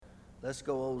Let's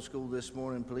go old school this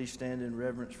morning. Please stand in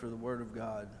reverence for the Word of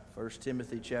God. 1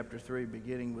 Timothy chapter 3,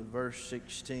 beginning with verse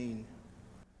 16.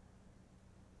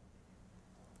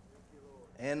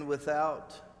 And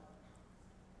without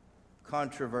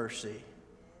controversy,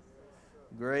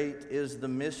 great is the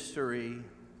mystery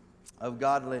of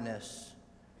godliness.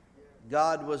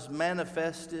 God was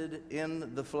manifested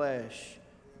in the flesh,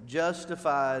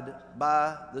 justified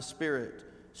by the Spirit,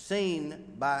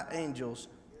 seen by angels,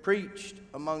 preached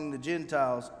among the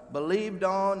Gentiles, believed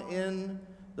on in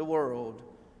the world,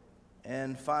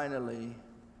 and finally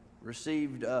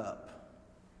received up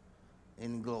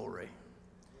in glory.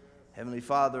 Heavenly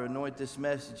Father, anoint this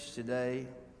message today.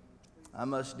 I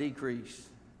must decrease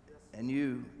and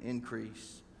you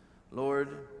increase. Lord,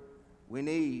 we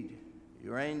need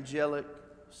your angelic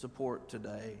support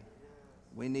today.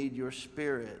 We need your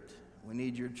Spirit. We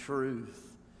need your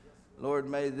truth. Lord,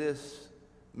 may this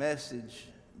message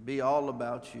be all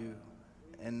about you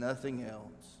and nothing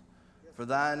else. For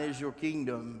thine is your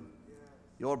kingdom,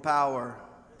 your power,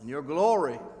 and your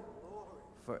glory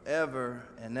forever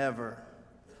and ever.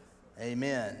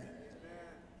 Amen.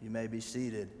 You may be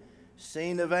seated.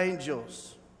 Scene of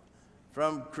angels,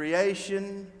 from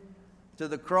creation to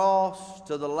the cross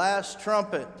to the last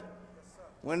trumpet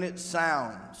when it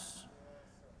sounds.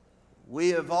 We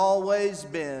have always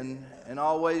been and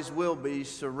always will be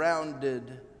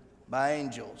surrounded by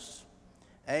angels.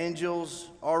 Angels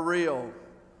are real.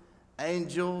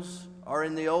 Angels are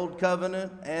in the Old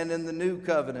Covenant and in the New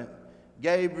Covenant.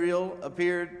 Gabriel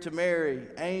appeared to Mary.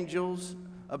 Angels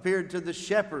appeared to the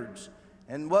shepherds.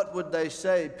 And what would they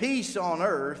say? Peace on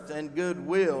earth and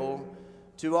goodwill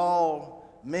to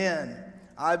all men.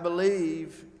 I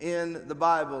believe in the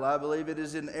Bible. I believe it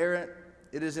is inerrant.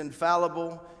 It is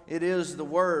infallible. It is the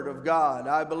Word of God.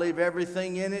 I believe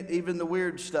everything in it, even the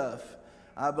weird stuff.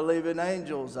 I believe in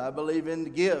angels. I believe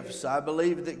in gifts. I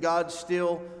believe that God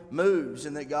still moves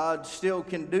and that God still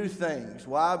can do things.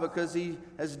 Why? Because He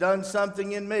has done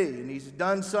something in me and He's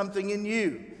done something in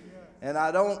you. And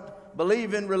I don't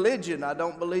believe in religion. I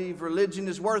don't believe religion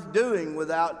is worth doing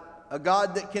without a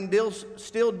God that can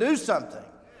still do something,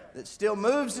 that still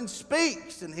moves and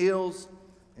speaks and heals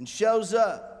and shows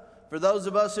up for those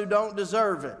of us who don't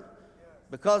deserve it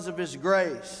because of His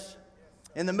grace.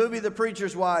 In the movie The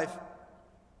Preacher's Wife,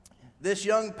 this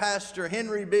young pastor,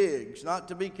 Henry Biggs, not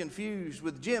to be confused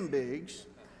with Jim Biggs,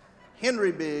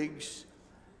 Henry Biggs,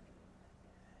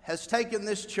 has taken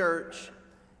this church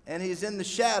and he's in the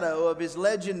shadow of his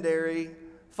legendary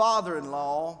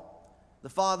father-in-law, the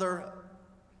father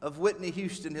of Whitney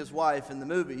Houston, his wife in the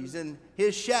movie. He's in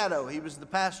his shadow. He was the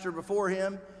pastor before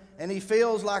him, and he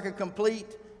feels like a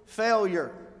complete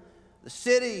failure. The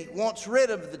city wants rid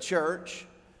of the church.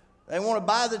 They want to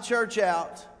buy the church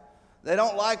out. They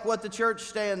don't like what the church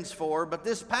stands for, but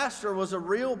this pastor was a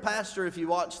real pastor if you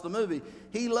watch the movie.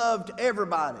 He loved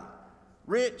everybody,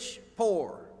 rich,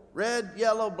 poor, red,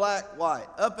 yellow, black, white,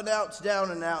 up and outs, down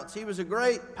and outs. He was a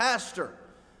great pastor,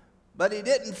 but he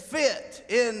didn't fit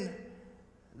in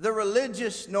the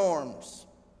religious norms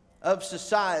of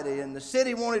society, and the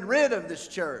city wanted rid of this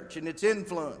church and its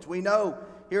influence. We know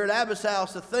here at Abbas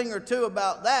House a thing or two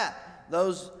about that,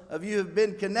 those of you who have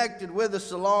been connected with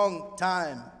us a long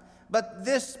time. But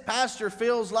this pastor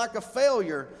feels like a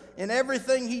failure in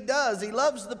everything he does. He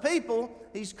loves the people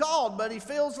he's called, but he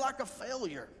feels like a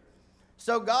failure.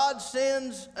 So God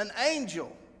sends an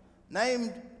angel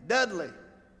named Dudley,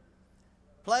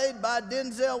 played by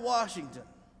Denzel Washington,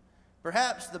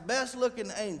 perhaps the best-looking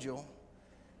angel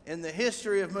in the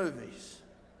history of movies.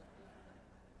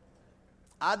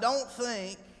 I don't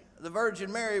think the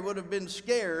Virgin Mary would have been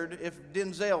scared if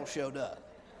Denzel showed up.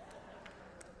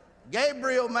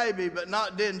 Gabriel maybe, but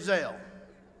not Denzel.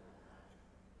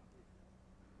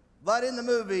 But in the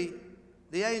movie,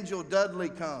 the angel Dudley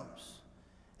comes.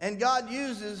 And God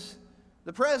uses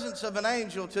the presence of an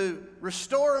angel to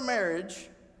restore a marriage,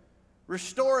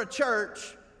 restore a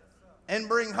church, and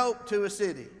bring hope to a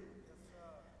city.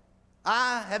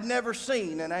 I have never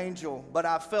seen an angel, but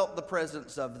I've felt the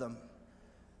presence of them.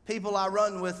 People I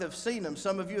run with have seen them.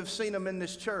 Some of you have seen them in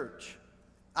this church.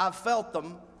 I've felt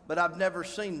them, but I've never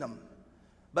seen them.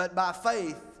 But by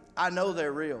faith, I know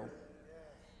they're real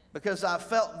because I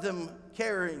felt them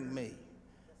carrying me.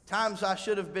 Times I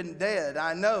should have been dead,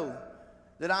 I know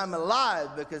that I'm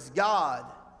alive because God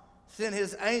sent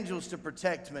His angels to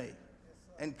protect me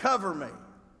and cover me.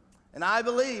 And I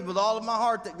believe with all of my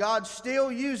heart that God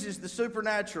still uses the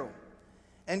supernatural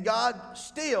and God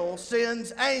still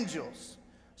sends angels.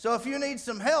 So if you need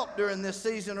some help during this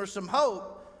season or some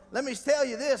hope, let me tell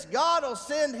you this, God will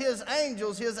send His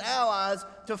angels, His allies,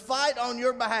 to fight on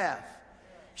your behalf.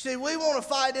 See, we want to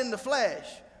fight in the flesh.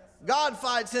 God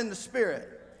fights in the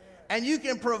spirit. And you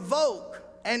can provoke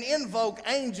and invoke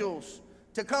angels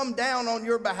to come down on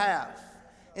your behalf.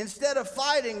 Instead of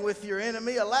fighting with your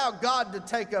enemy, allow God to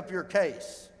take up your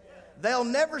case. They'll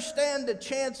never stand a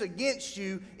chance against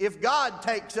you if God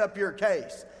takes up your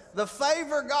case. The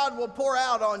favor God will pour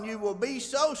out on you will be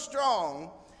so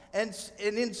strong and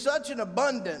in such an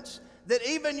abundance that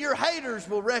even your haters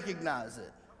will recognize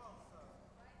it.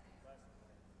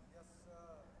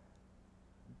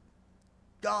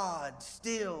 God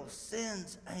still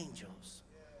sends angels.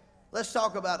 Let's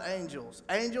talk about angels.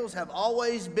 Angels have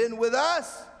always been with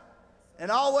us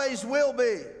and always will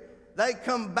be. They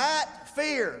combat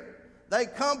fear. They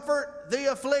comfort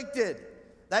the afflicted.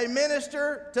 They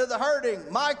minister to the hurting.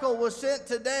 Michael was sent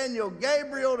to Daniel,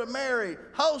 Gabriel to Mary,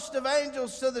 host of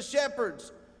angels to the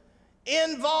shepherds,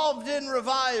 involved in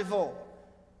revival,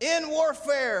 in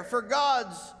warfare for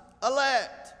God's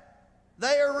elect.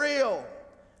 They are real.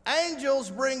 Angels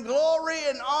bring glory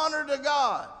and honor to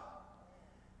God.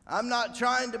 I'm not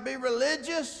trying to be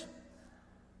religious,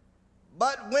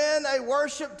 but when a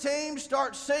worship team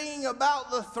starts singing about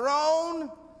the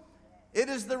throne, it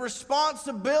is the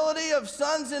responsibility of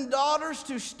sons and daughters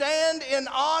to stand in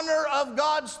honor of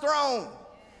God's throne.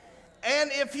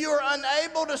 And if you are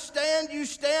unable to stand, you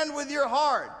stand with your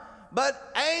heart.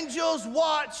 But angels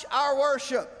watch our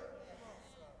worship.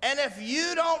 And if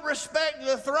you don't respect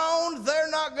the throne,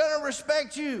 they're not going to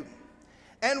respect you.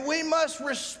 And we must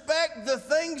respect the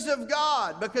things of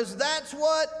God, because that's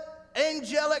what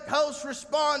angelic hosts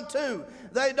respond to.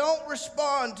 They don't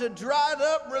respond to dried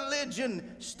up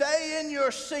religion. Stay in your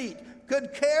seat.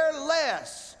 Could care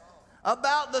less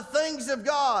about the things of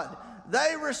God.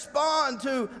 They respond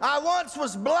to, I once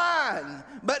was blind,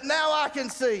 but now I can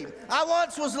see. I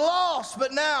once was lost,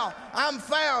 but now I'm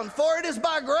found. For it is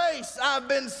by grace I've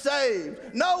been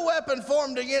saved. No weapon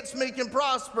formed against me can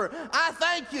prosper. I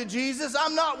thank you, Jesus.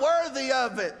 I'm not worthy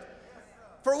of it.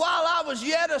 For while I was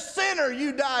yet a sinner,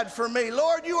 you died for me.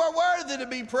 Lord, you are worthy to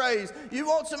be praised. You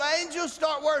want some angels?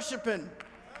 Start worshiping.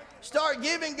 Start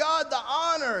giving God the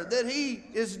honor that he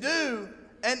is due,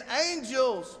 and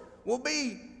angels will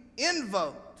be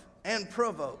invoked and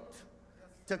provoked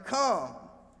to come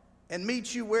and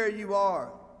meet you where you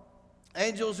are.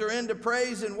 Angels are into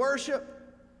praise and worship.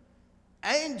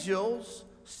 Angels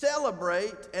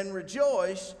celebrate and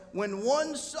rejoice when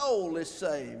one soul is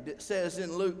saved, it says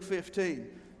in Luke 15.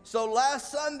 So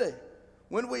last Sunday,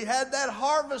 when we had that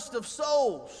harvest of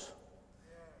souls,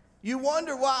 you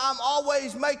wonder why I'm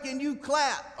always making you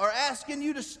clap or asking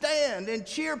you to stand and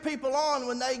cheer people on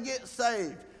when they get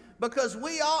saved. Because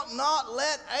we ought not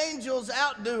let angels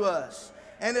outdo us.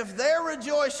 And if they're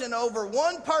rejoicing over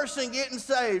one person getting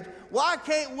saved, why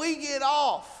can't we get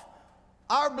off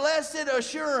our blessed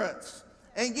assurance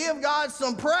and give God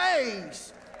some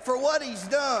praise for what he's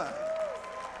done?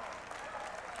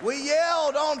 We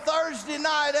yelled on Thursday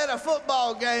night at a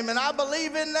football game, and I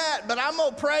believe in that, but I'm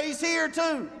going to praise here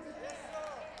too.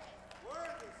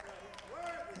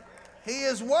 He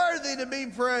is worthy to be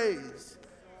praised.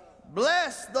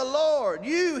 Bless the Lord,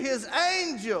 you his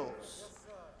angels,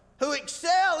 who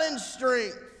excel in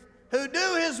strength, who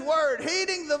do his word,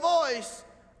 heeding the voice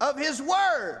of his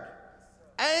word.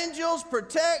 Angels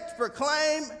protect,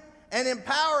 proclaim, and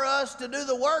empower us to do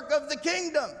the work of the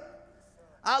kingdom.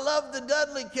 I love the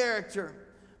Dudley character,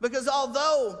 because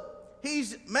although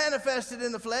he's manifested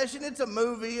in the flesh, and it's a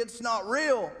movie, it's not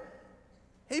real,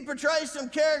 he portrays some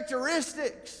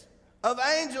characteristics of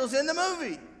angels in the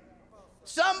movie.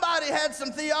 Somebody had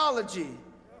some theology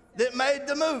that made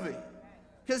the movie,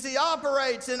 because he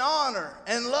operates in honor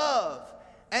and love,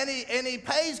 and he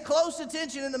pays close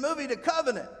attention in the movie to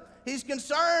covenant. He's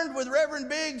concerned with Reverend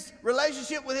Biggs'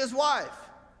 relationship with his wife.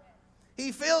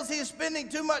 He feels he's spending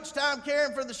too much time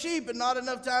caring for the sheep and not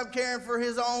enough time caring for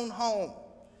his own home.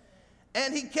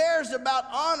 And he cares about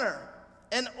honor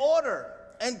and order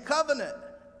and covenant.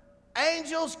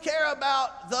 Angels care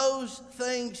about those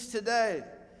things today.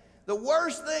 The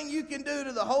worst thing you can do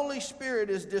to the Holy Spirit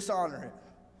is dishonor it.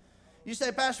 You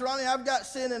say, Pastor Ronnie, I've got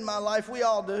sin in my life. We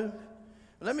all do.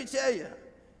 But let me tell you,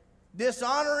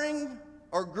 dishonoring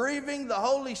or grieving the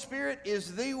Holy Spirit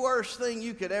is the worst thing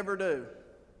you could ever do.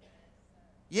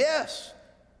 Yes,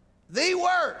 the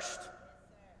worst.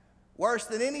 Worse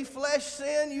than any flesh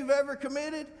sin you've ever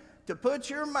committed, to put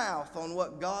your mouth on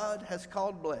what God has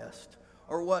called blessed,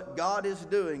 or what God is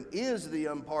doing, is the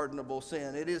unpardonable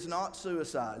sin. It is not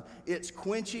suicide. It's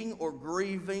quenching or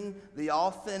grieving the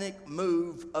authentic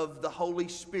move of the Holy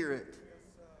Spirit.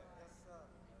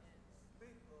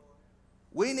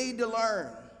 We need to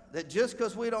learn that just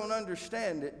because we don't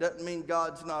understand it doesn't mean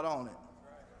God's not on it.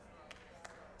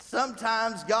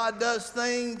 Sometimes God does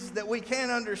things that we can't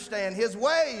understand. His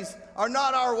ways are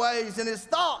not our ways, and His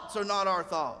thoughts are not our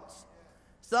thoughts.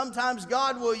 Sometimes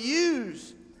God will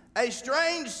use a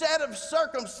strange set of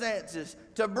circumstances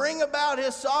to bring about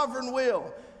His sovereign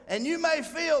will. And you may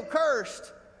feel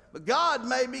cursed, but God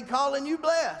may be calling you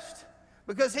blessed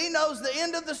because He knows the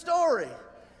end of the story.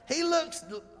 He looks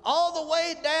all the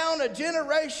way down a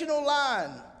generational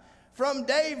line from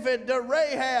David to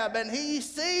Rahab, and He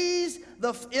sees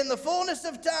in the fullness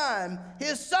of time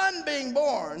His Son being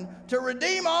born to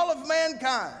redeem all of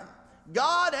mankind.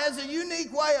 God has a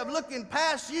unique way of looking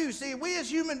past you. See, we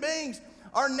as human beings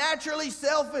are naturally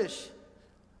selfish.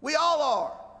 We all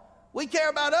are. We care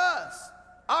about us,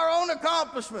 our own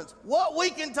accomplishments, what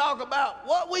we can talk about,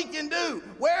 what we can do,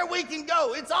 where we can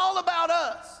go. It's all about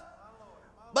us.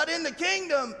 But in the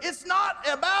kingdom, it's not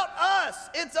about us.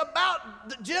 It's about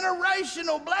the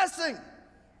generational blessing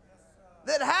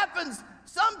that happens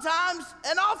sometimes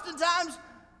and oftentimes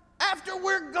after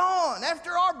we're gone,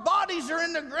 after our bodies are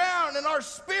in the ground and our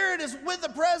spirit is with the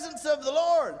presence of the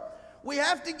Lord. We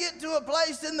have to get to a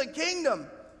place in the kingdom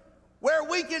where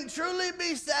we can truly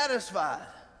be satisfied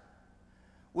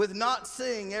with not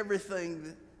seeing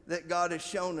everything that God has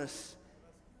shown us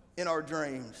in our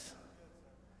dreams.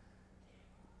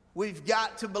 We've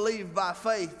got to believe by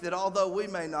faith that although we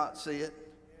may not see it,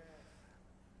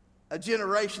 a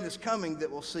generation is coming that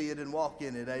will see it and walk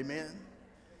in it. Amen.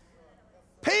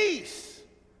 Peace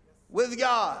with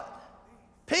God.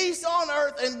 Peace on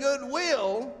earth and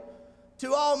goodwill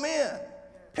to all men.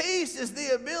 Peace is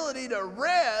the ability to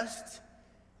rest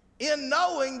in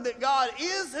knowing that God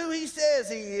is who He says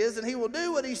He is, and He will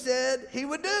do what He said He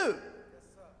would do.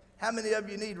 How many of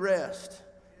you need rest?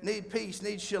 Need peace,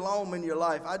 need shalom in your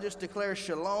life? I just declare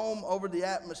shalom over the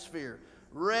atmosphere.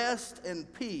 Rest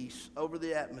and peace over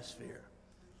the atmosphere.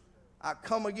 I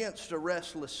come against a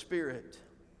restless spirit.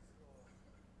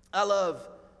 I love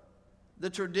the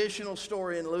traditional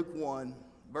story in Luke 1,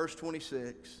 verse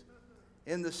 26.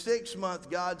 In the 6th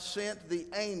month, God sent the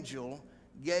angel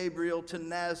Gabriel to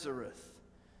Nazareth.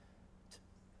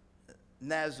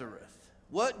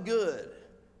 What good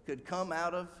could come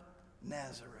out of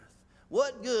Nazareth?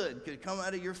 What good could come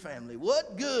out of your family?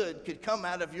 What good could come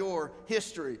out of your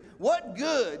history? What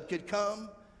good could come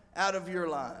out of your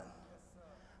line?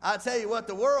 I tell you what,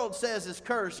 the world says is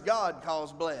cursed, God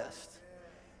calls blessed.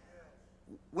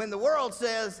 When the world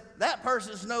says that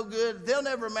person's no good, they'll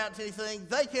never amount to anything,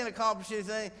 they can't accomplish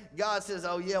anything, God says,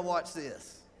 oh yeah, watch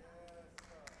this.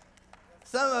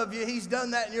 Some of you, He's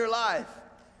done that in your life.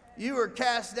 You were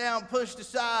cast down, pushed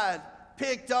aside,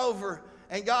 picked over,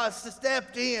 and God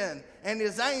stepped in, and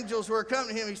His angels were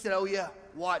accompanying Him. He said, oh yeah,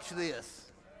 watch this.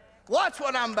 Watch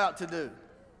what I'm about to do.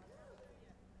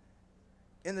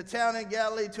 In the town in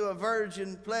Galilee, to a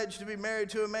virgin pledged to be married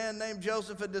to a man named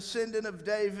Joseph, a descendant of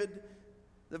David.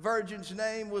 The virgin's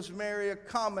name was Mary, a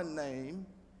common name.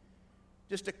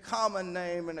 Just a common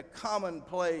name in a common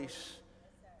place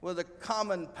with a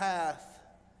common path.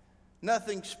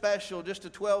 Nothing special, just a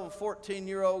 12 or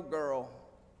 14-year-old girl.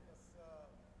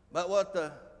 But what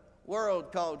the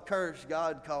world called cursed,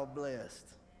 God called blessed.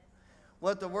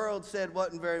 What the world said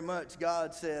wasn't very much,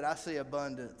 God said, I see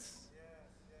abundance.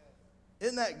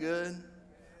 Isn't that good?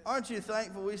 Aren't you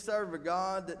thankful we serve a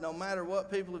God that no matter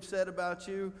what people have said about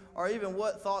you, or even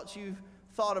what thoughts you've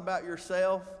thought about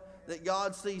yourself, that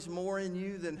God sees more in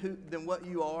you than what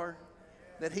you are?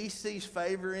 That He sees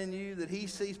favor in you, that He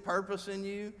sees purpose in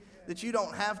you, that you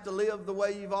don't have to live the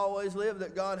way you've always lived,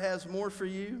 that God has more for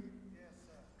you?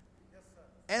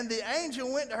 And the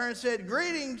angel went to her and said,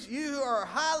 greetings, you who are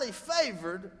highly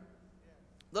favored.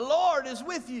 The Lord is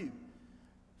with you.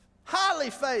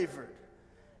 Highly favored.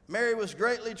 Mary was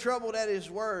greatly troubled at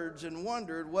His words and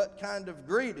wondered what kind of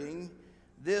greeting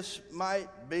this might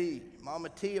be. Mama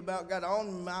T about got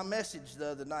on my message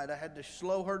the other night. I had to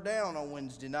slow her down on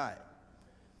Wednesday night.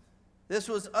 This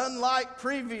was unlike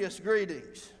previous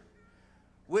greetings,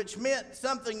 which meant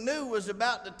something new was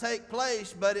about to take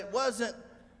place, but it wasn't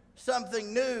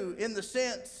something new in the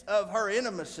sense of her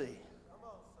intimacy.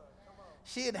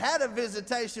 She had had a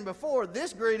visitation before.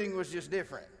 This greeting was just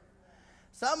different.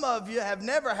 Some of you have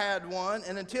never had one,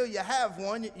 and until you have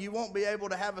one, you won't be able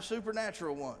to have a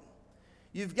supernatural one.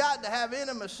 You've got to have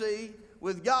intimacy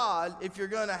with God if you're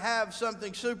going to have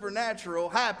something supernatural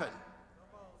happen.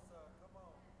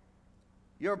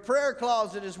 Your prayer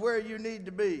closet is where you need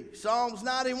to be. Psalms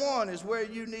 91 is where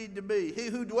you need to be. He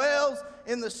who dwells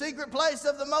in the secret place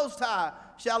of the Most High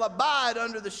shall abide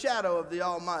under the shadow of the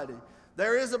Almighty.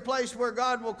 There is a place where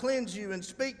God will cleanse you and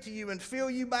speak to you and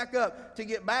fill you back up to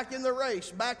get back in the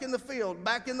race, back in the field,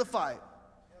 back in the fight.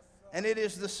 And it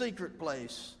is the secret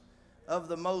place of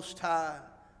the Most High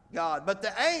God. But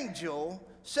the angel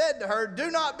said to her, "Do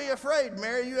not be afraid,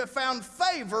 Mary. You have found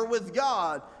favor with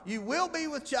God. You will be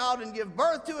with child and give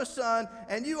birth to a son,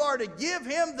 and you are to give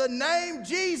him the name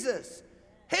Jesus.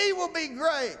 He will be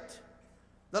great.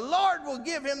 The Lord will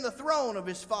give him the throne of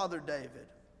his father David."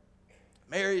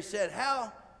 Mary said,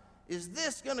 "How is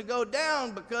this going to go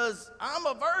down? Because I'm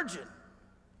a virgin."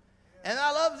 And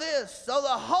I love this. So the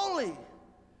Holy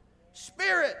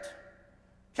Spirit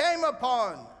came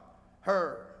upon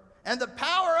her, and the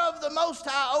power of the Most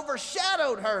High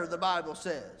overshadowed her, the Bible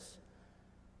says.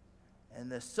 And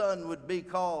the Son would be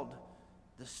called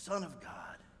the Son of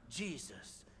God,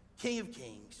 Jesus, King of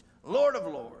Kings, Lord of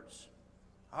Lords.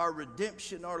 Our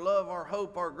redemption, our love, our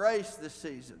hope, our grace this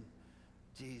season.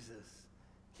 Jesus,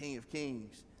 King of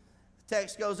Kings. The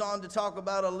text goes on to talk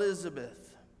about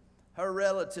Elizabeth, her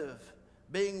relative,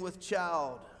 being with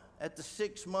child at the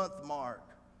 6-month mark.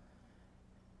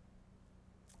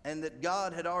 And that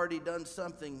God had already done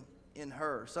something in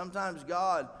her. Sometimes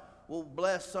God will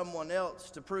bless someone else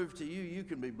to prove to you you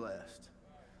can be blessed.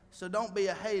 So don't be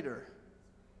a hater.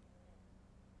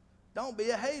 Don't be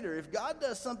a hater. If God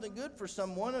does something good for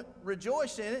someone,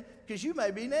 rejoice in it, because you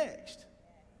may be next.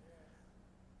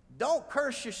 Don't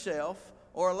curse yourself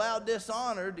or allow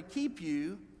dishonor to keep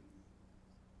you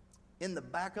in the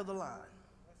back of the line.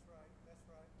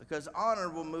 Because honor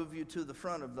will move you to the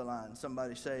front of the line.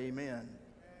 Somebody say amen.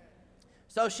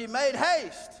 So she made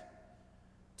haste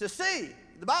to see.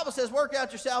 The Bible says, work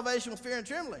out your salvation with fear and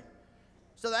trembling.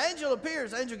 So the angel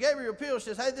appears, Angel Gabriel appears,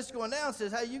 says, "Hey, this is going down."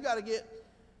 Says, "Hey, you got to get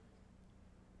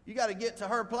to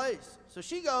her place." So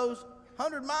she goes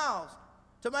 100 miles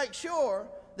to make sure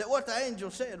that what the angel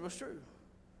said was true.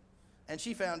 And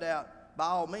she found out, by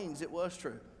all means, it was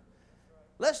true.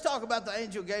 Let's talk about the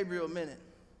angel Gabriel a minute.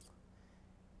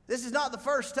 This is not the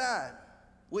first time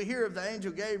we hear of the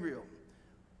angel Gabriel.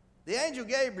 The angel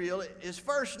Gabriel is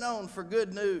first known for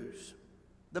good news,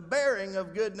 the bearing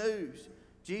of good news.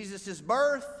 Jesus'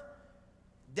 birth,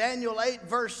 Daniel 8,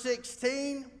 verse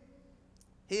 16,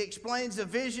 he explains a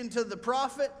vision to the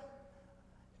prophet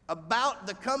about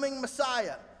the coming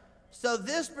Messiah. So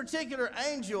this particular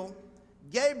angel,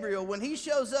 Gabriel, when he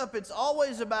shows up, it's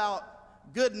always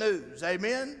about good news.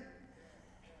 Amen?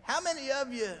 How many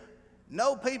of you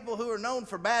know people who are known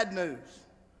for bad news?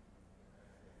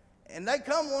 And they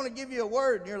come want to give you a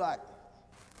word, and you're like,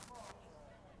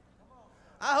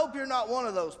 I hope you're not one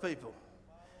of those people.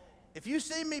 If you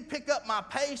see me pick up my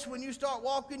pace when you start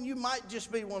walking, you might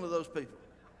just be one of those people.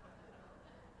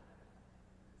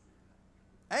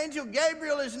 Angel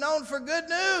Gabriel is known for good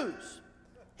news.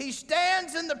 He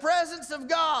stands in the presence of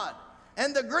God.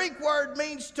 And the Greek word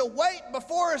means to wait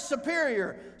before a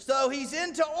superior. So he's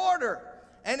into order.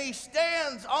 And he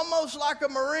stands almost like a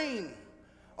Marine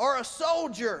or a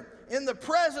soldier in the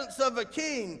presence of a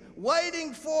king,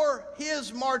 waiting for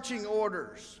his marching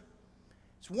orders.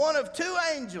 It's one of two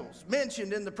angels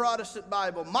mentioned in the Protestant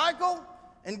Bible, Michael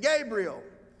and Gabriel.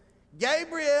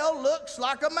 Gabriel looks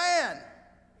like a man.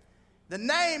 The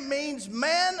name means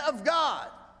man of God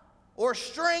or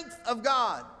strength of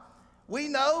God. We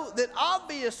know that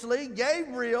obviously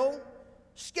Gabriel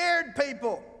scared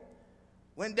people.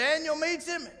 When Daniel meets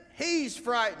him, he's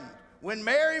frightened. When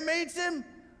Mary meets him,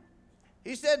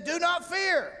 he said, "Do not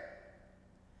fear."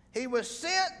 He was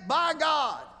sent by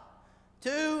God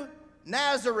to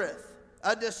Nazareth,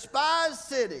 a despised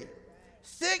city,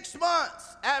 6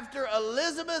 months after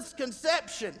Elizabeth's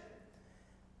conception.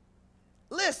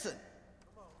 Listen,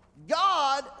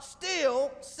 God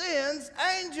still sends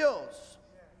angels.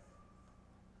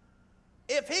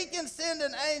 If he can send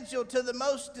an angel to the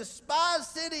most despised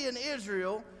city in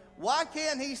Israel, why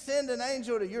can't he send an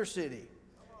angel to your city,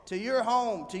 to your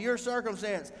home, to your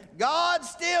circumstance? God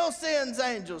still sends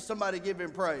angels. Somebody give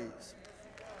him praise.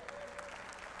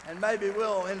 And maybe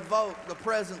we'll invoke the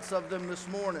presence of them this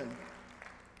morning.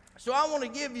 So I want to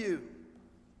give you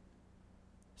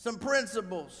some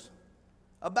principles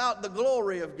about the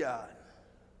glory of God.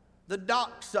 The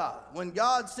doxa, when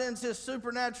God sends his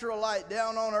supernatural light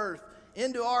down on earth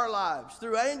into our lives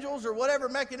through angels or whatever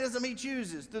mechanism he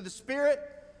chooses, through the Spirit,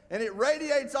 and it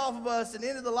radiates off of us and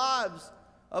into the lives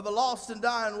of a lost and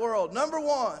dying world. Number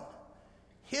one,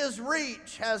 his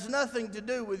reach has nothing to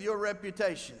do with your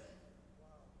reputation.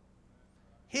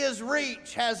 His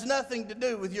reach has nothing to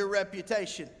do with your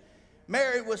reputation.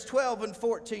 Mary was 12 and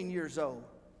 14 years old.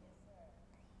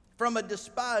 From a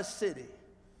despised city.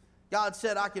 God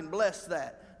said, I can bless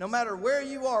that. No matter where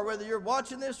you are, whether you're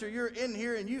watching this or you're in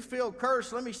here and you feel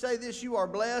cursed, let me say this, you are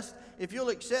blessed. If you'll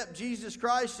accept Jesus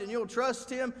Christ and you'll trust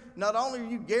him, not only are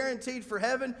you guaranteed for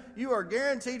heaven, you are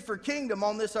guaranteed for kingdom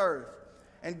on this earth.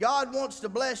 And God wants to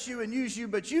bless you and use you,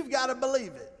 but you've got to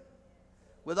believe it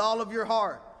with all of your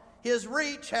heart. His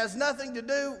reach has nothing to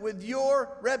do with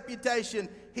your reputation.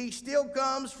 He still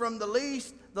comes from the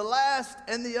least, the last,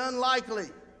 and the unlikely.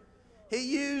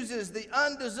 He uses the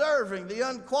undeserving, the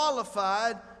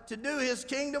unqualified to do His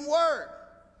kingdom work.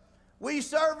 We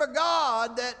serve a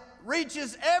God that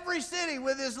reaches every city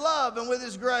with His love and with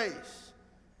His grace.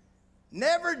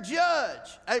 Never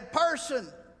judge a person,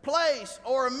 place,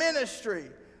 or a ministry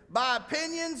by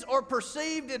opinions or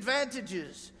perceived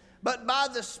advantages, but by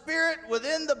the Spirit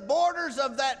within the borders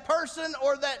of that person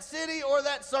or that city or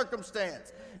that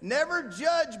circumstance. Never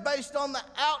judge based on the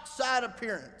outside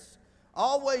appearance.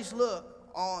 Always look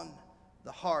on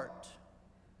the heart.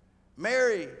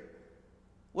 Mary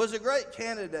was a great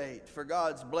candidate for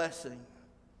God's blessing.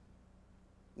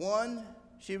 One,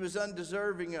 she was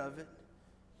undeserving of it,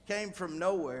 came from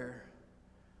nowhere.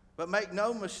 But make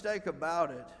no mistake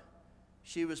about it,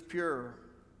 she was pure.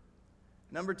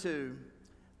 Number two,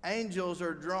 angels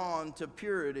are drawn to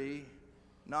purity,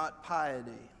 not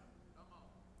piety.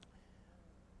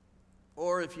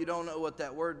 Or if you don't know what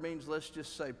that word means, let's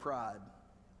just say pride.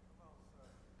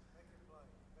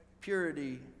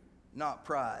 Purity, not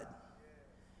pride.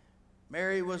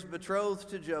 Mary was betrothed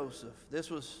to Joseph.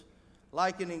 This was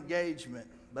like an engagement,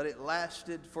 but it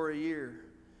lasted for a year.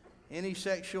 Any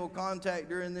sexual contact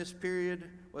during this period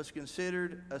was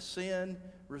considered a sin,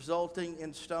 resulting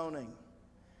in stoning.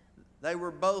 They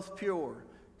were both pure.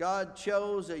 God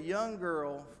chose a young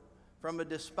girl from a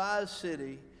despised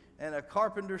city and a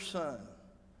carpenter's son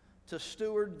to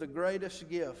steward the greatest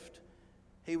gift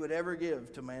He would ever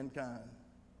give to mankind.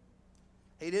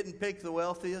 He didn't pick the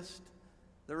wealthiest,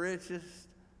 the richest,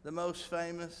 the most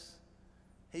famous.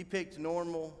 He picked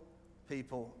normal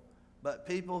people, but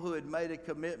people who had made a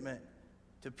commitment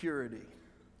to purity.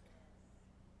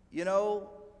 You know,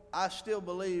 I still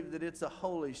believe that it's a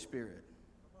Holy Spirit.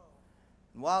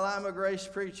 And while I'm a grace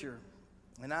preacher,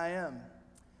 and I am,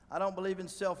 I don't believe in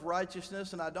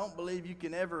self-righteousness, and I don't believe you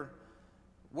can ever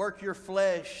work your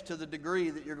flesh to the degree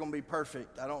that you're going to be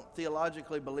perfect. I don't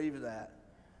theologically believe that.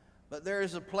 But there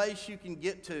is a place you can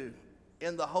get to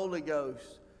in the Holy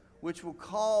Ghost which will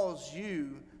cause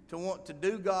you to want to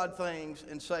do God things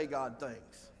and say God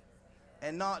things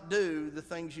and not do the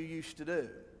things you used to do.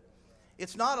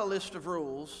 It's not a list of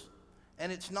rules,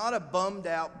 and it's not a bummed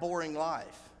out, boring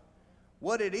life.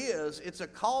 What it is, it's a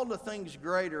call to things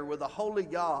greater with a holy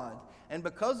God. And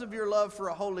because of your love for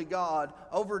a holy God,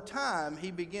 over time,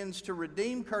 He begins to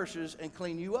redeem curses and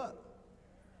clean you up.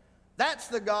 That's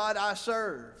the God I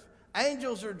serve.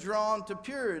 Angels are drawn to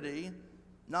purity,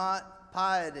 not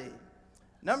piety.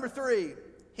 Number three,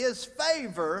 His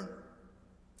favor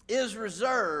is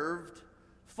reserved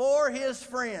for His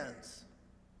friends.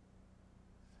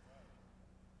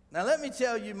 Now let me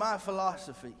tell you my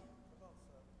philosophy.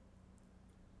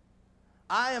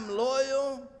 I am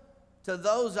loyal to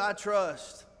those I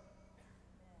trust.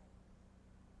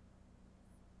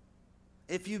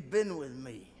 If you've been with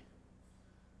me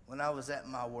when I was at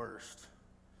my worst,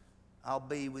 I'll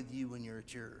be with you when you're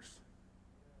at yours.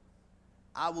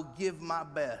 I will give my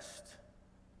best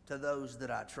to those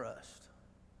that I trust.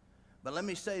 But let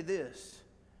me say this.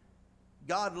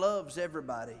 God loves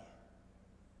everybody,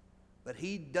 but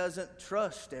He doesn't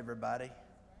trust everybody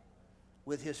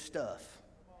with His stuff.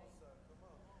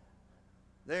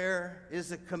 There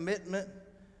is a commitment.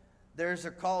 There's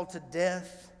a call to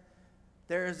death.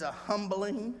 There is a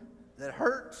humbling that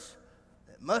hurts,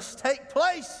 that must take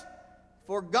place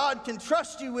before God can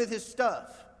trust you with His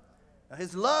stuff. Now,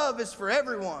 His love is for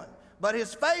everyone, but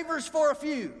His favor is for a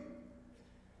few.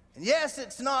 And yes,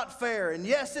 it's not fair, and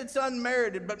yes, it's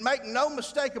unmerited, but make no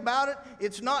mistake about it,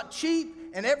 it's not cheap,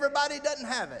 and everybody doesn't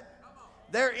have it.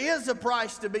 There is a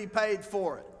price to be paid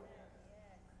for it.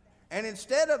 And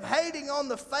instead of hating on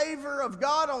the favor of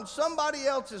God on somebody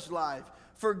else's life,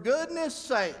 for goodness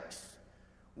sakes,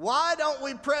 why don't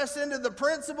we press into the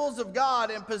principles of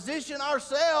God and position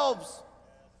ourselves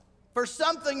for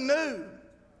something new,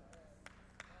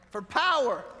 for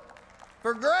power,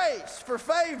 for grace, for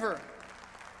favor?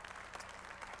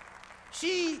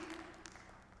 She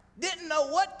didn't know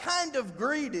what kind of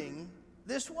greeting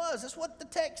this was. That's what the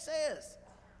text says.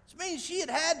 This means she had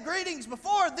had greetings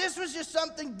before. This was just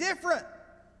something different.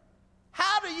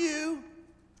 How do you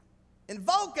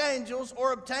invoke angels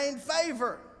or obtain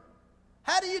favor?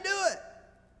 How do you do it?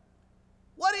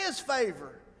 What is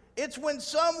favor? It's when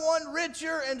someone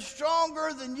richer and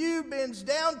stronger than you bends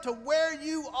down to where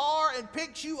you are and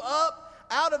picks you up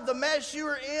out of the mess you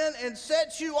are in and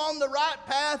sets you on the right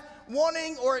path,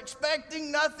 wanting or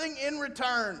expecting nothing in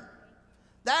return.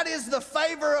 That is the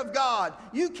favor of God.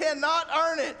 You cannot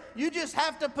earn it. You just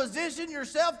have to position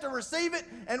yourself to receive it,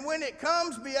 and when it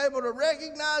comes, be able to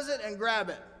recognize it and grab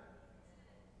it.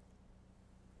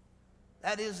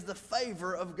 That is the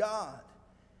favor of God.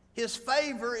 His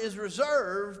favor is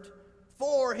reserved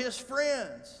for His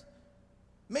friends.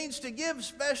 Means to give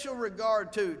special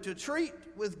regard to treat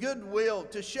with goodwill,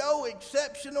 to show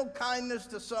exceptional kindness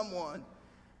to someone.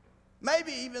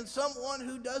 Maybe even someone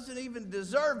who doesn't even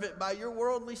deserve it by your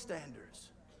worldly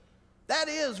standards. That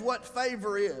is what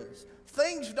favor is.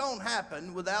 Things don't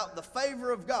happen without the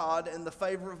favor of God and the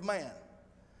favor of man.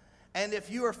 And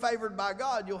if you are favored by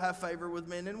God, you'll have favor with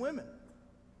men and women.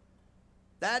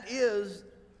 That is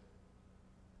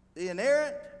the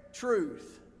inerrant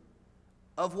truth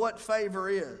of what favor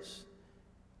is.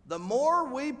 The more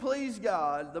we please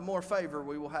God, the more favor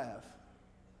we will have.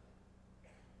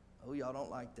 Oh, y'all don't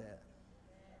like that.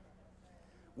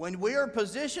 When we are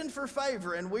positioned for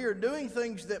favor and we are doing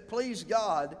things that please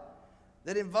God,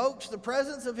 that invokes the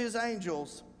presence of His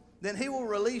angels, then He will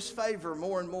release favor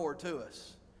more and more to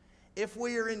us. If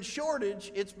we are in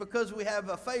shortage, it's because we have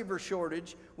a favor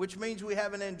shortage, which means we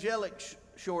have an angelic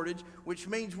shortage, which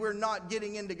means we're not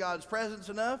getting into God's presence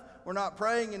enough, we're not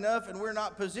praying enough, and we're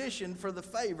not positioned for the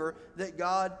favor that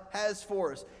God has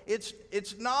for us.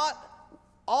 It's not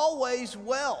always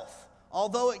wealth,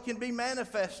 although it can be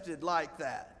manifested like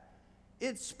that.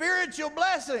 It's spiritual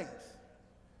blessings,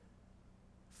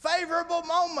 favorable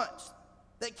moments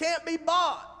that can't be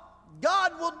bought.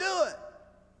 God will do it.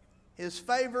 His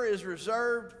favor is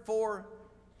reserved for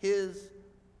His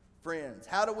friends.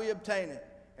 How do we obtain it?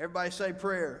 Everybody say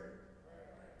prayer.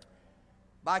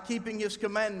 By keeping His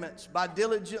commandments, by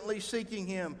diligently seeking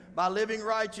Him, by living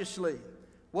righteously.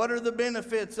 What are the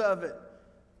benefits of it?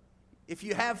 If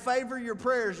you have favor, your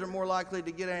prayers are more likely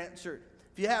to get answered.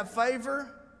 If you have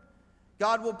favor,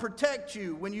 God will protect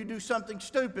you when you do something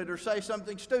stupid or say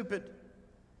something stupid.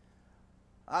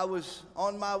 I was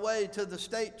on my way to the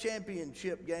state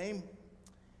championship game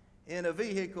in a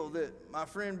vehicle that my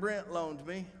friend Brent loaned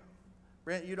me.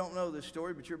 Brent, you don't know this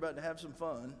story, but you're about to have some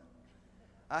fun.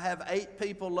 I have 8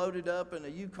 people loaded up in a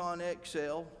Yukon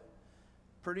XL.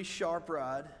 Pretty sharp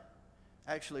ride.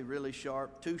 Actually really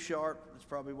sharp. Too sharp. That's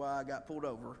probably why I got pulled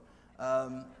over.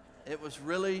 It was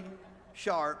really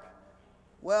sharp.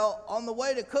 Well, on the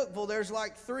way to Cookeville, there's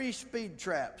like 3 speed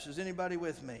traps. Is anybody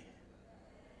with me?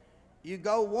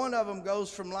 One of them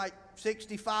goes from like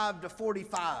 65 to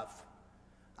 45.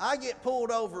 I get pulled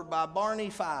over by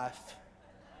Barney Fife,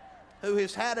 who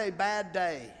has had a bad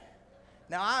day.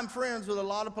 Now, I'm friends with a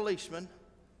lot of policemen,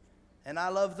 and I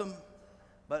love them,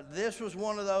 but this was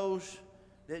one of those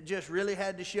that just really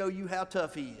had to show you how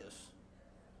tough he is.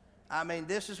 I mean,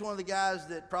 this is one of the guys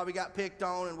that probably got picked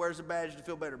on and wears a badge to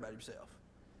feel better about himself.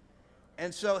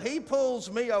 And so he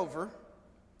pulls me over,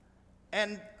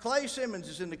 and Clay Simmons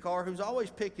is in the car, who's always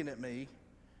picking at me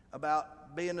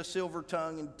about being a silver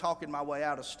tongue and talking my way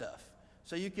out of stuff.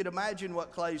 So you could imagine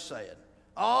what Clay's saying.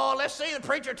 Oh, let's see the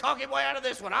preacher talking way out of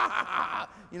this one.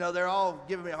 You know, they're all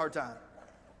giving me a hard time.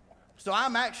 So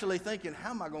I'm actually thinking,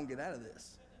 how am I going to get out of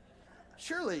this?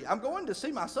 Surely, I'm going to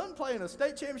see my son play in a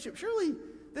state championship. Surely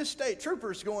this state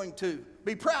trooper is going to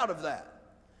be proud of that.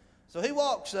 So he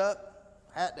walks up,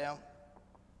 hat down.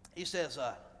 He says,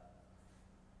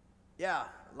 yeah,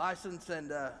 license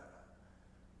and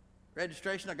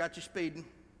registration. I got you speeding.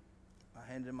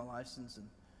 I handed him my license, and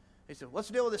he said, what's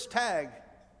the deal with this tag?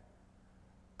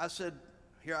 I said,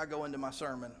 here I go into my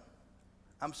sermon.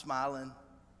 I'm smiling.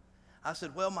 I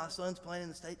said, well, my son's playing in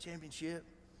the state championship,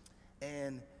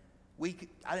 and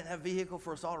I didn't have a vehicle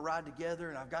for us all to ride together,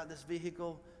 and I've got this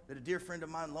vehicle that a dear friend of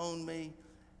mine loaned me.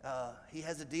 He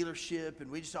has a dealership, and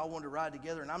we just all wanted to ride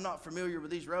together, and I'm not familiar with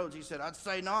these roads. He said, I'd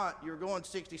say not. You're going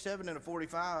 67 in a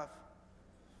 45.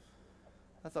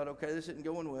 I thought, okay, this isn't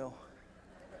going well.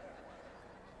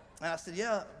 And I said,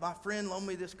 yeah, my friend loaned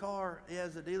me this car. He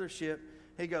has a dealership.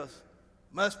 He goes,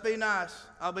 must be nice.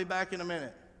 I'll be back in a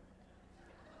minute.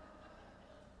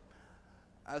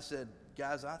 I said,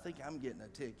 guys, I think I'm getting a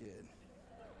ticket.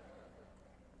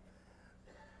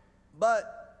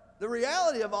 But the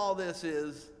reality of all this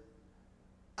is,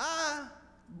 I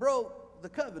broke the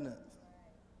covenant.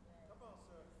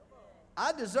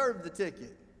 I deserved the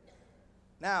ticket.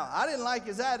 Now, I didn't like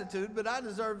his attitude, but I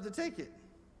deserved the ticket.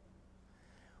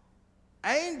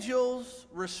 Angels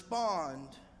respond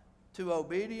to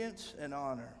obedience and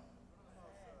honor.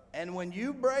 And when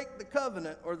you break the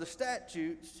covenant or the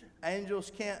statutes,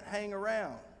 angels can't hang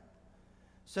around.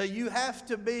 So you have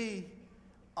to be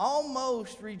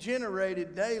almost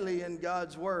regenerated daily in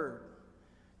God's word.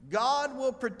 God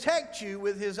will protect you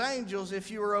with his angels if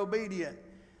you are obedient.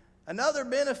 Another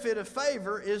benefit of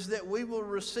favor is that we will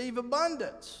receive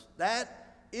abundance.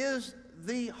 That is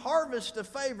the harvest of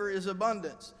favor, is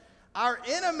abundance. Our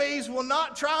enemies will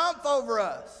not triumph over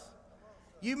us.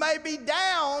 You may be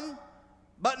down,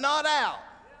 but not out.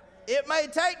 It may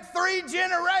take 3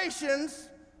 generations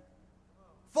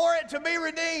for it to be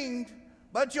redeemed,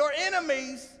 but your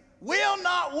enemies will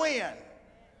not win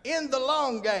in the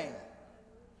long game.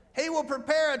 He will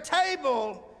prepare a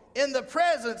table in the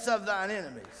presence of thine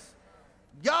enemies.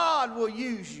 God will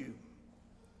use you,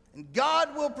 and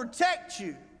God will protect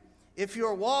you if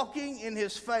you're walking in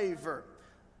His favor.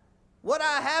 What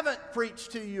I haven't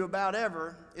preached to you about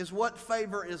ever is what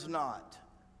favor is not.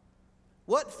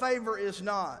 What favor is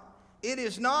not. It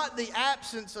is not the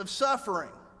absence of suffering.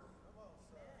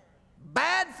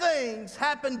 Bad things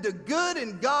happen to good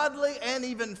and godly and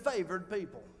even favored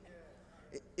people.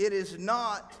 It is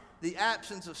not the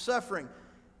absence of suffering.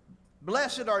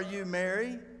 Blessed are you,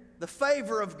 Mary. The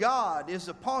favor of God is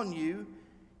upon you.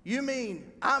 You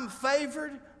mean I'm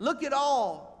favored? Look at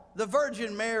all the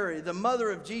Virgin Mary, the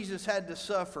mother of Jesus, had to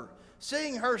suffer.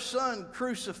 Seeing her son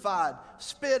crucified,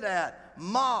 spit at,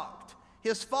 mocked,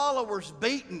 his followers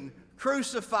beaten,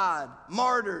 crucified,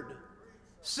 martyred.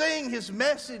 Seeing his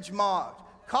message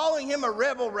mocked, calling him a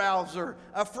rebel rouser,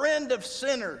 a friend of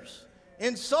sinners,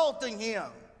 insulting him.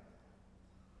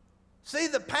 See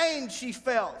the pain she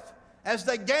felt as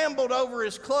they gambled over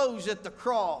his clothes at the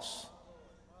cross,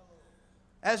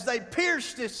 as they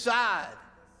pierced his side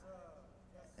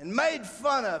and made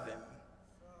fun of him.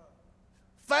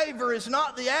 Favor is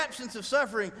not the absence of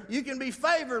suffering. You can be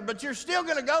favored, but you're still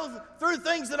going to go through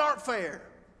things that aren't fair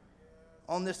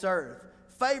on this earth.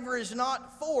 Favor is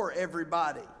not for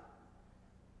everybody.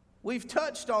 We've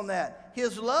touched on that.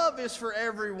 His love is for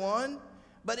everyone,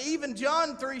 but even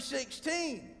John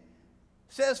 3:16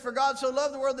 says, for God so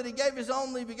loved the world that He gave His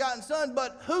only begotten Son,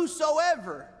 but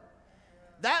whosoever.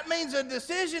 That means a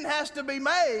decision has to be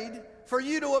made for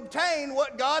you to obtain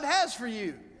what God has for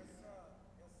you.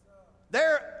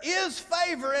 There is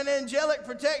favor and angelic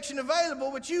protection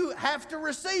available, but you have to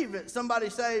receive it. Somebody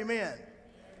say amen.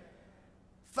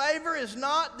 Favor is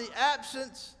not the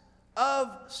absence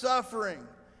of suffering,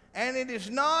 and it is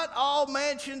not all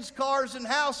mansions, cars, and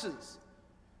houses.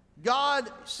 God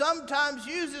sometimes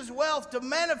uses wealth to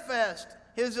manifest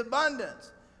His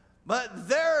abundance, but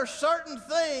there are certain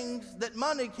things that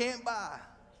money can't buy.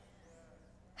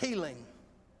 Healing,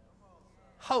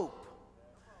 hope.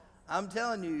 I'm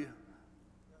telling you,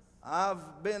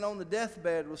 I've been on the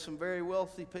deathbed with some very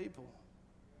wealthy people,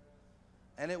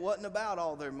 and it wasn't about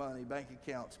all their money, bank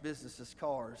accounts, businesses,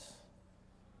 cars.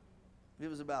 It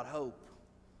was about hope.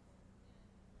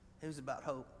 It was about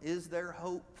hope. Is there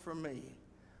hope for me?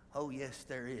 Oh, yes,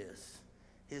 there is.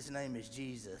 His name is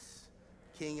Jesus,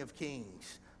 King of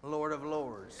Kings, Lord of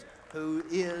Lords, who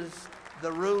is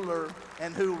the ruler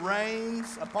and who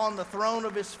reigns upon the throne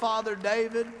of His father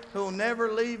David, who will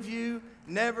never leave you,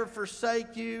 never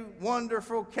forsake you.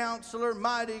 Wonderful Counselor,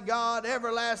 mighty God,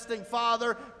 everlasting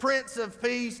Father, Prince of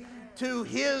Peace. To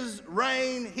His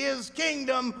reign, His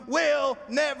kingdom will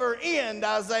never end,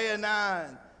 Isaiah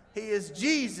 9. He is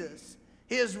Jesus.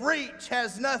 His reach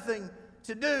has nothing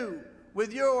to do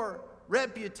with your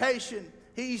reputation.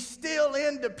 He's still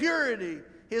into purity.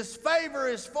 His favor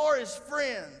is for His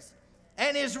friends.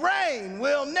 And His reign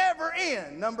will never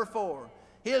end. Number 4,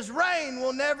 His reign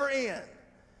will never end.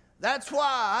 That's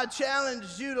why I challenge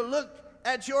you to look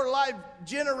at your life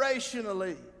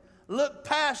generationally. Look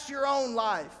past your own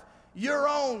life, your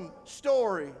own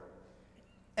story,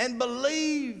 and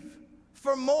believe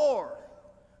for more.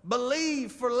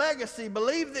 Believe for legacy.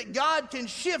 Believe that God can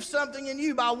shift something in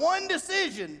you by one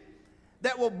decision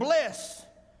that will bless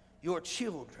your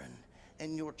children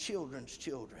and your children's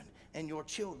children and your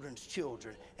children's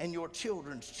children and your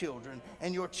children's children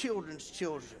and your children's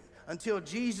children until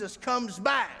Jesus comes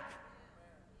back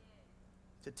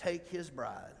to take His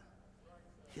bride,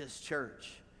 His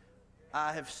church.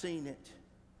 I have seen it.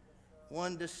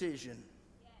 One decision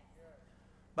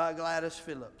by Gladys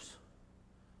Phillips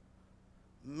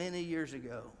many years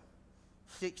ago,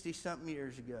 60-something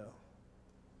years ago,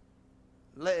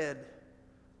 led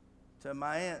to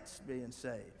my aunts being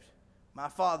saved, my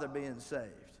father being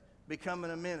saved, becoming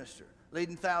a minister,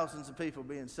 leading thousands of people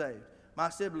being saved, my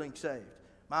siblings saved,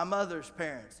 my mother's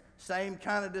parents, same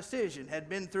kind of decision, had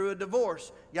been through a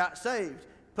divorce, got saved,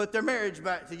 put their marriage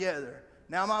back together.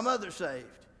 Now my mother's saved.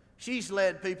 She's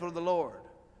led people to the Lord.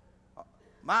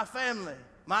 My family,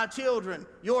 my children,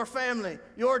 your family,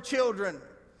 your children.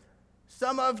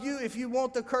 Some of you, if you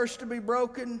want the curse to be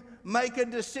broken, make a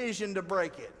decision to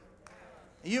break it.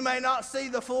 You may not see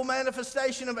the full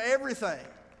manifestation of everything,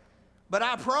 But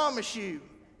I promise you,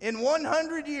 in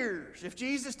 100 years, if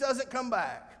Jesus doesn't come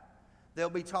back, they'll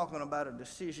be talking about a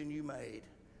decision you made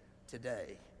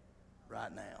today,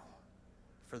 right now,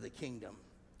 for the kingdom.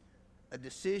 A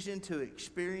decision to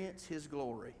experience His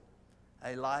glory,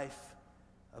 a life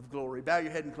of glory. Bow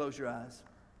your head and close your eyes.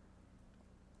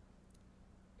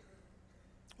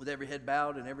 With every head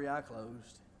bowed and every eye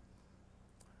closed.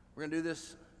 We're going to do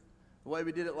this the way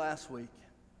we did it last week.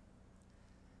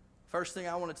 First thing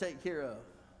I want to take care of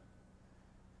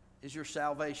is your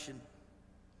salvation.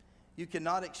 You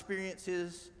cannot experience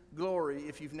His glory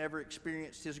if you've never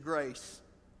experienced His grace.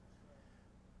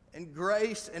 And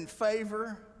grace and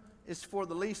favor is for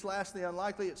the least, last, the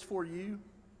unlikely. It's for you.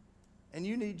 And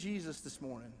you need Jesus this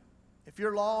morning. If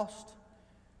you're lost,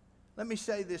 let me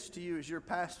say this to you as your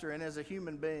pastor and as a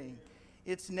human being.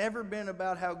 It's never been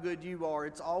about how good you are.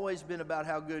 It's always been about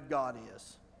how good God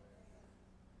is.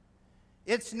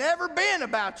 It's never been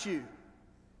about you.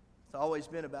 It's always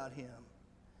been about Him.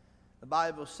 The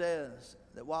Bible says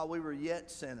that while we were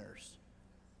yet sinners,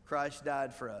 Christ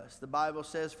died for us. The Bible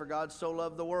says, for God so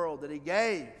loved the world that He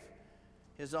gave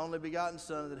His only begotten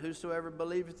Son, that whosoever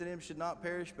believeth in Him should not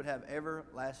perish but have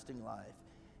everlasting life.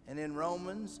 And in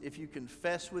Romans, if you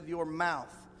confess with your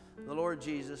mouth the Lord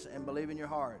Jesus and believe in your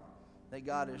heart that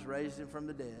God has raised Him from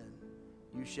the dead,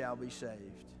 you shall be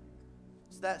saved.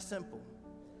 It's that simple.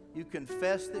 You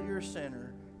confess that you're a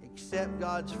sinner, accept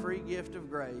God's free gift of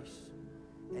grace,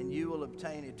 and you will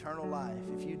obtain eternal life.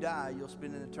 If you die, you'll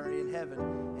spend an eternity in heaven,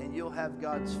 and you'll have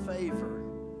God's favor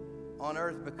on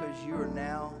earth because you are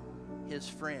now His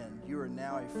friend. You are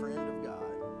now a friend of God.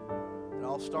 It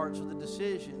all starts with a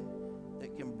decision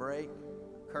that can break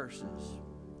curses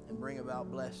and bring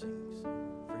about blessings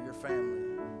for your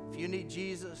family. If you need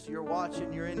Jesus, you're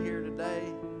watching, you're in here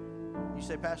today, you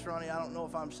say, Pastor Ronnie, I don't know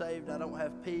if I'm saved. I don't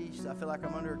have peace. I feel like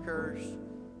I'm under a curse.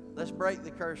 Let's break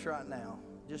the curse right now.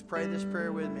 Just pray this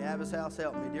prayer with me. Have His house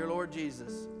help me. Dear Lord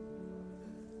Jesus,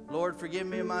 Lord, forgive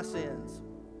me of my sins.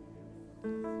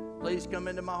 Please come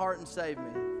into my heart and save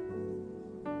me.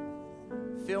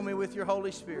 Fill me with your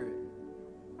Holy Spirit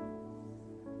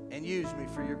and use me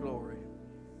for your glory.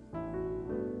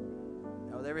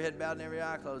 Now, with every head bowed and every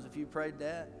eye closed, if you prayed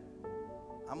that,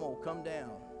 I'm going to come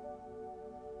down.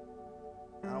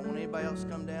 I don't want anybody else to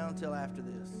come down until after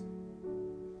this.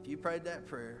 If you prayed that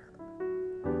prayer,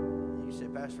 and you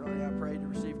said, Pastor Ronnie, I prayed to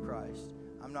receive Christ.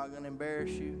 I'm not going to embarrass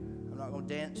you. I'm not going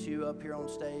to dance you up here on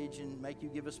stage and make you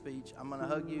give a speech. I'm going to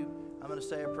hug you. I'm going to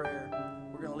say a prayer.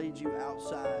 We're going to lead you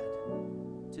outside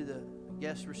to the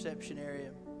guest reception area.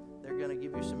 They're going to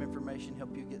give you some information,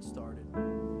 help you get started.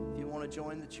 If you want to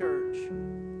join the church,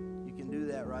 you can do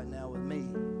that right now with me,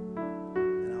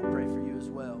 and I'll pray for you as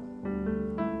well.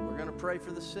 We're going to pray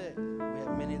for the sick. We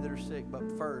have many that are sick, but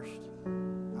first,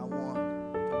 I want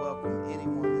to welcome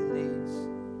anyone that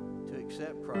needs to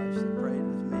accept Christ, that prayed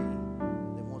with me,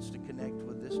 that wants to connect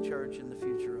with this church and the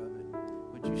future of it.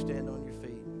 Would you stand on your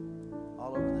feet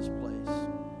all over this place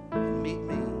and meet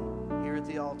me here at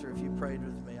the altar if you prayed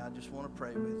with me? I just want to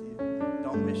pray with you.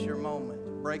 Don't miss your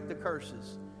moment. Break the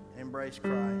curses and embrace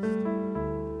Christ.